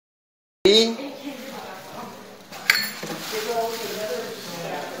Oh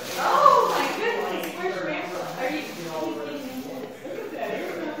my goodness, where's Grandpa? Are you?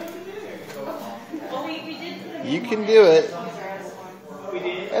 Well, we did put him You can do it.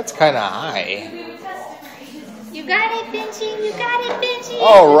 That's kind of high. You got it, Benji. You got it, Benji.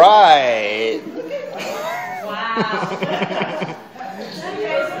 All right. Wow.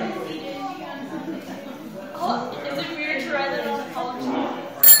 Oh, is it weird to ride that on a college team?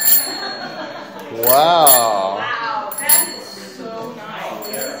 Wow. Wow, that is so nice.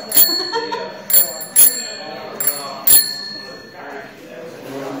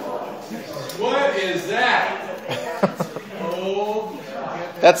 What is that? Oh.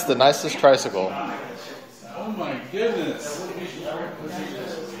 That's the nicest tricycle. Oh my goodness.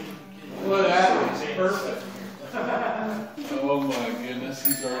 Well, that is perfect. Oh my goodness,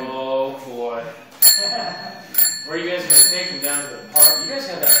 he's already. Oh boy. Where are you guys going to take him down to the park? You guys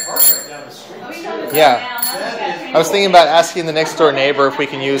have that park right down the street. Yeah. I was thinking about asking the next door neighbor if we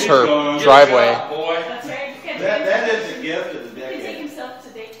can use her driveway. That's right. That is a gift of the He can take decade. himself to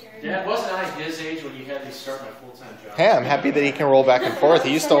daycare. Dad, wasn't I his age when you had me start my full-time job? Hey, I'm happy that he can roll back and forth.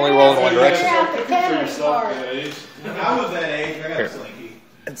 He used to only roll in one direction. Cooking for yourself at that age. I was that age, I got a slinky.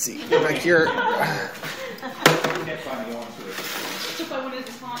 Let's see. Go back here. Can't find me on to it. If I wanted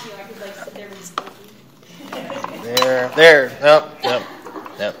to taunt you, I could like sit there and speak. There. Nope.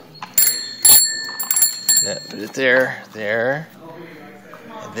 No, put it there. There.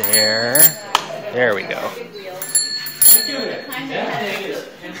 There we go.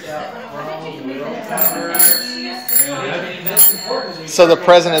 So the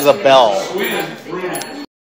present is a bell. Schwinn.